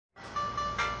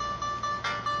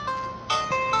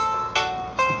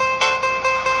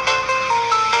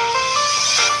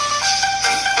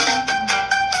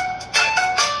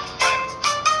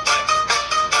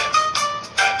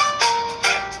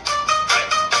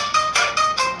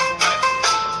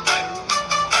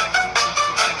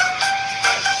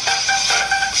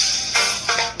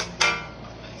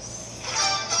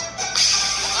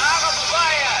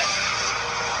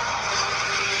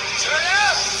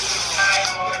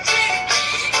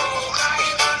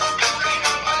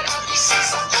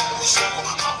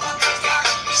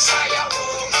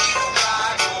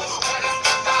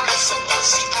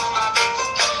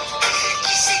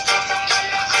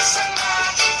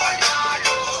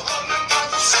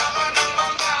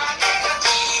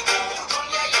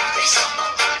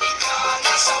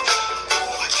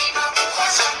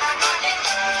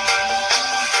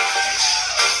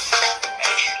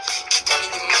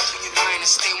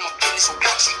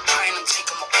Trying to take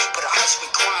my people to hush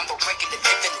with crime, but breaking the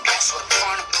dividend, that's what I'm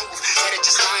trying to prove. Better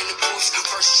just lying the booth.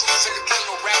 First true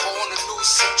Filipino rapper on the news.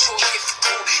 Central if you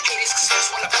cool. Haters excuse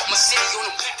when I put my city on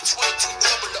the map. 22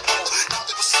 double the O. Now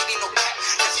they will see me no rap.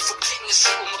 Never forgetting the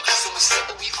shit with my pencil and slip,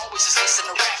 but we always just listen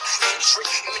to rap. Trick,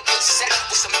 imitate set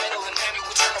with some metal and hammy,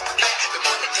 we turn up a that. But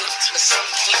one day till the sun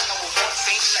came, I will one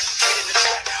thing like a kid in the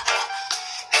back.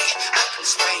 Hey, I can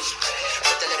explain,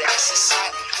 but the letter S is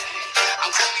silent.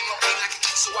 I'm claiming my way like a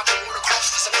kid so I can order cross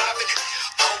for surviving.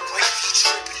 Oh, wait, he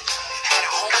tripping. Had a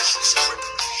home, she was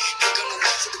tripping. You're gonna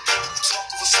look for the people who talk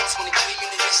over songs when they claim you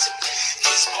to listen.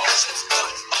 These bars never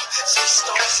done. 3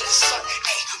 stars in the sun.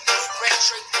 Hey, blue, red,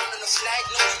 straight down on the flag.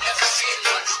 No, you never fear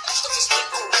none. Most of us think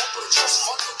we're wrong, but it's just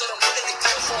fun that I'm willing to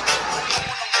kill for. I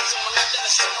wanna raise on my left and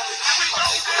I show them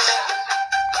everybody.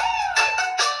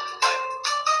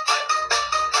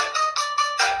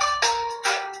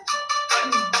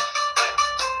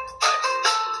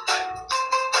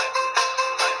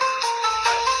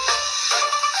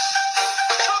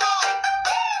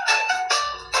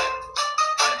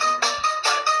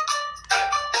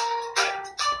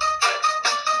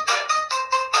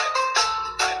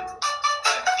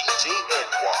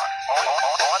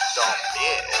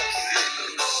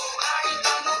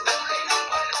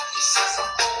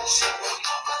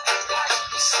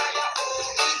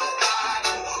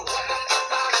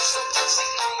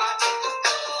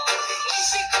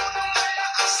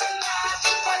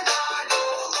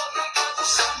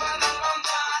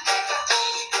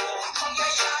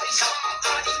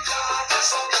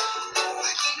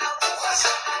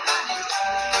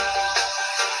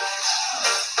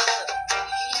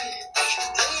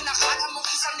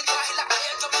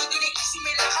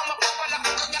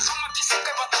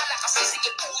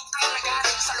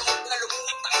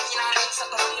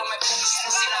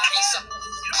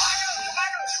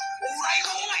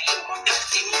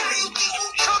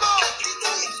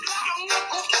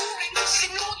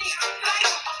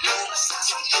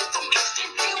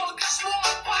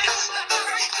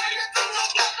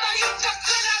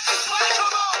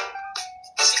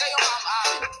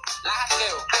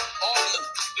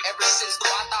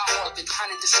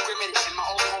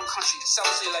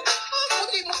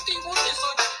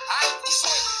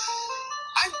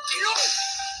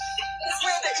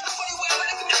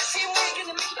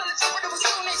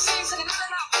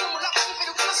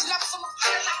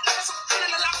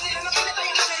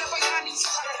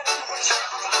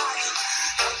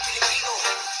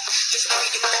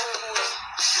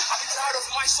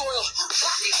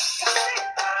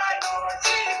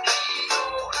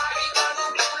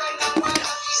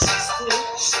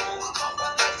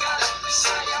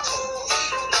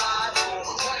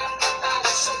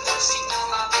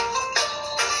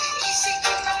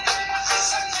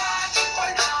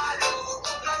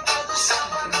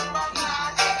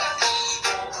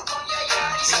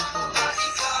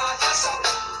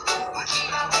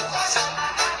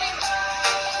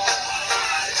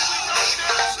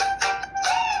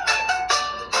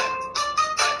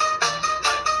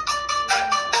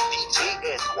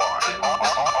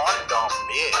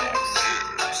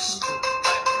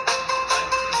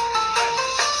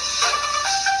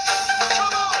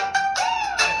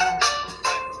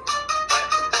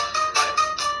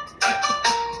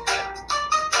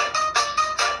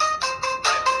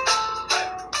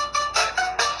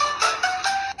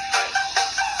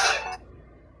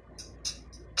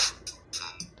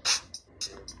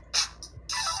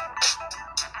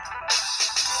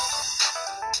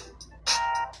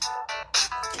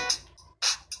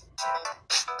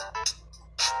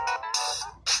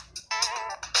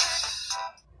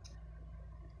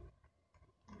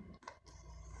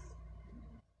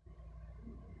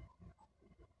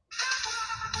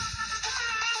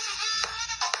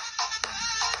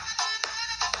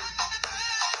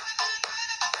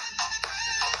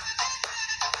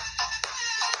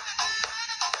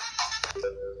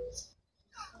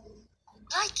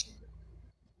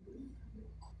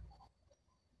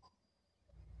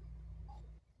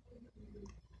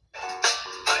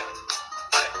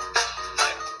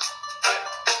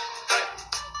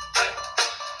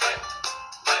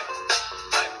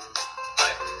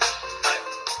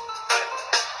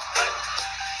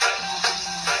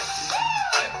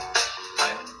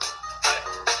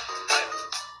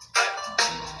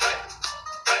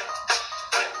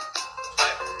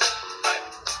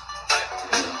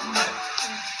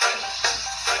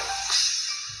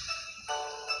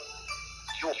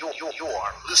 You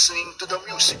are listening to the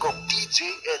music of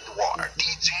DJ Edward.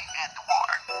 DJ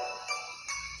Edward.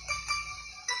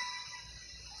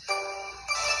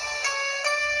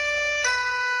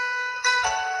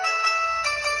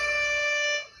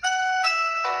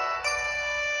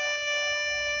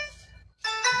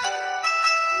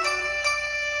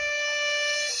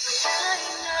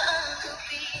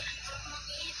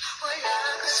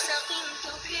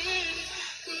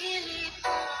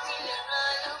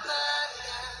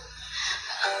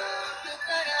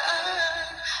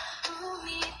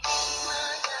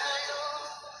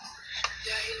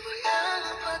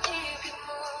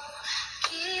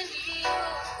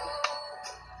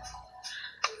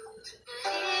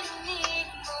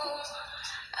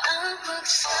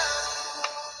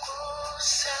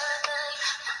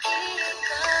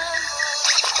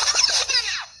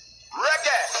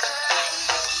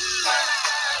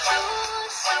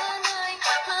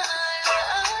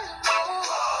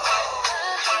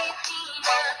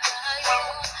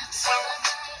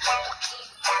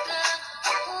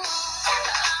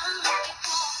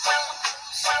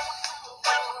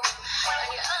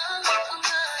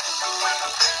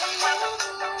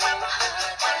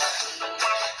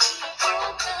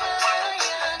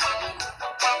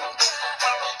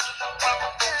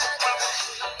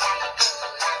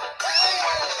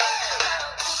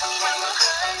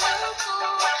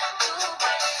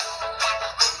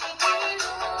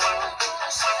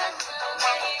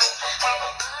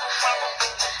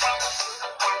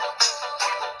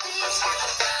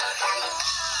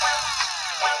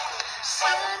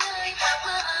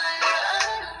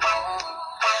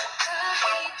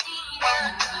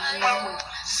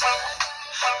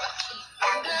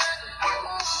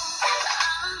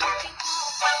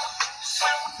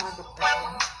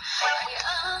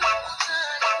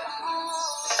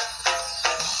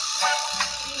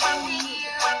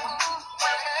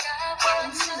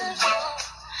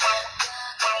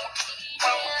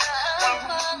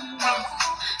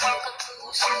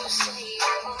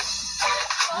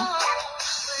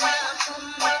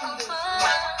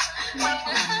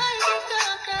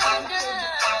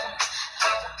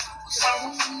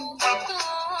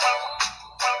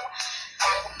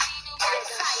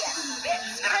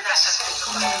 Naranasan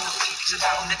ko ang pag-ibig sa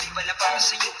tao na di pala para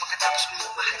sa'yo. Pagkatapos mo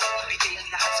mahal, ibigay ang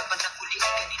lahat sa bandang huli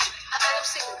ay ganito. Alam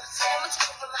sa'yo, salamat sa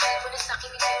pagmamahal mo na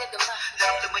sa'kin hindi nadama.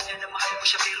 Naramdaman niya na mahal mo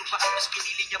siya, pero bakit mas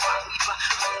pinili niya pa ang iba?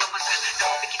 Ang mga mata na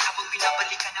mapikit habang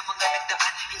binabalikan ang mga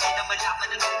nagdaan. Hindi na malaman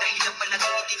anong dahilan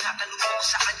palaging itinatanong mo kung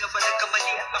saan nga ba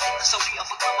nagkamali at bakit nasawi ang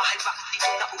pagmamahal. Bakit dito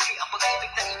nauwi ang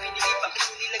pag-ibig na ibinigay? Bakit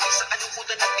mo nilagay sa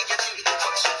kalungkutan at bigyan ng itong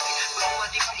pagsuki? Magawa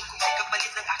di ko ikubay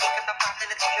kapalit ng aking katapatan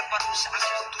at tila paro sa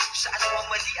aking pagtulog sa ano ang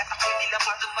mali at ako'y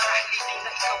nilapatan marahil hindi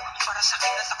na ikaw ang para sa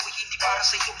akin at ako'y hindi para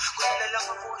sa iyo. Kung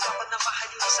nalalaman mo dapat na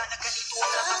mahalin sana ganito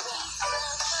ang laban mo.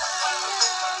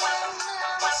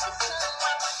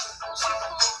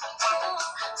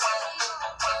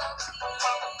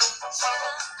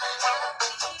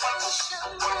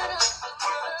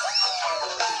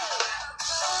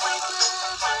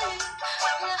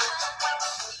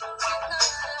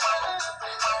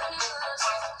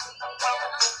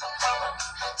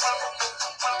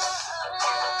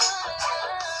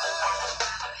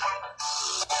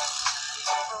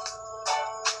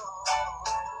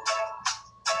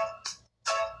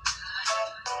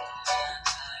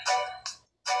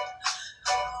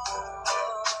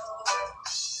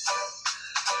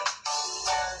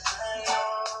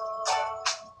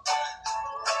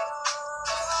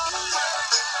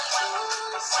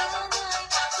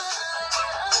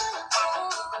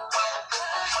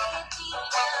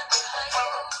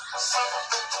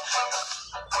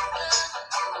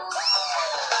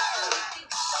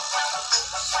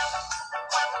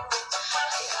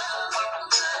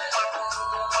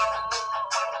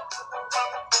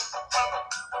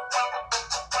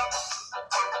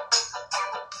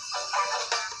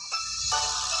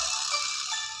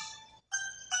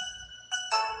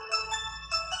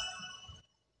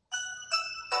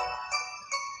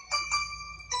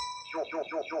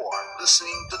 You're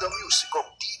listening to the music of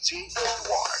DJ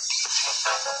Edward.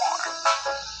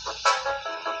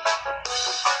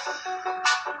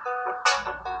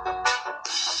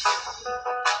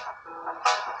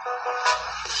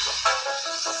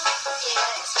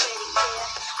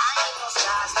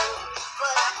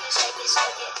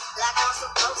 Like I'm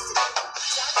supposed to do.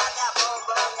 Check out that boom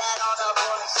boom that all the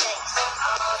boys shakes.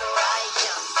 I'm on the right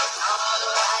jump, I'm on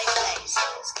the right place.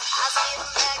 I see the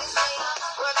magazine,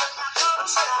 working my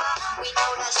Photoshop. We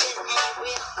know that shit ain't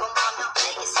real. Come on now,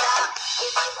 make it stop.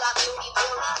 If you got beauty for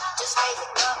me, just raise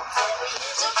it up. Every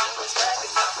inch of you is worth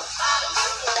it from the bottom to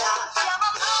the top. Yeah, I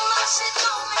know my shit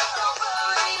don't make no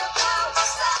worry about the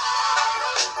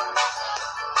style.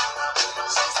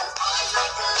 She says boys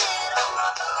like a little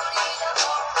more booty than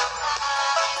more.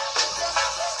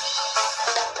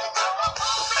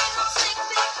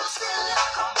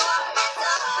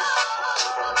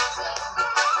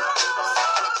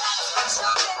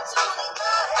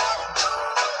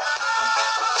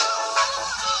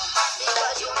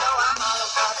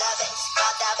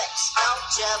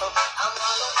 Trouble. I'm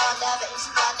all about that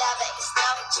bass, no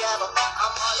trouble.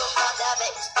 I'm all about that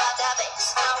bass,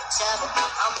 no trouble.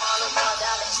 I'm all about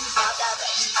that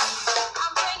bass. I'm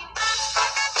bringing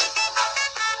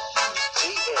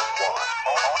DJ Edward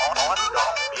on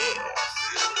the mix.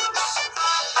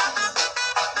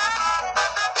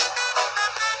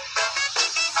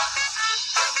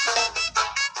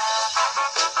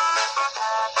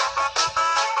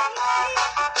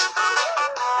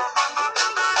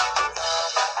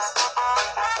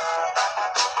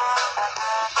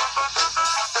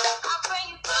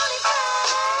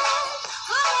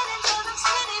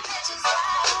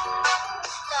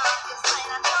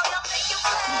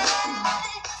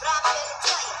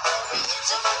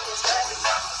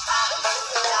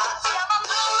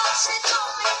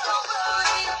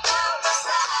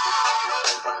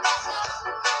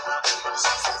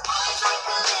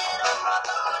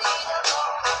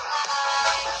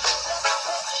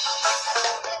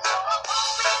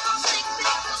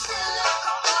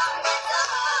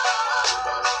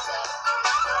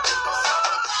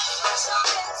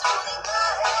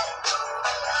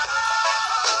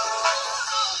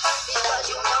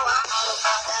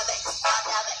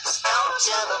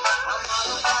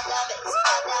 all about that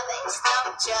bass, no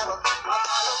trouble. I'm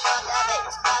all about that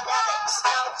bass,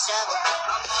 no trouble.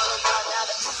 I'm all about that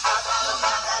bass, no trouble. I'm all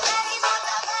about that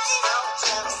bass, no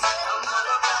trouble. I'm all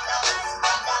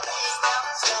about that bass, no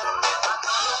trouble. I'm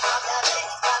all about that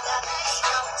bass,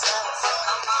 no trouble.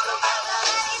 I'm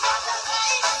all about that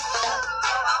bass, no trouble.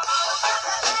 I'm all about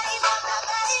that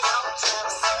bass, no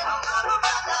trouble. I'm all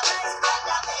about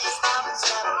that bass, no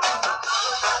trouble. I'm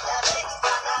all about that bass,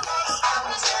 no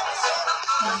trouble.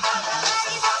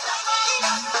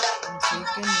 Ang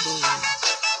second day.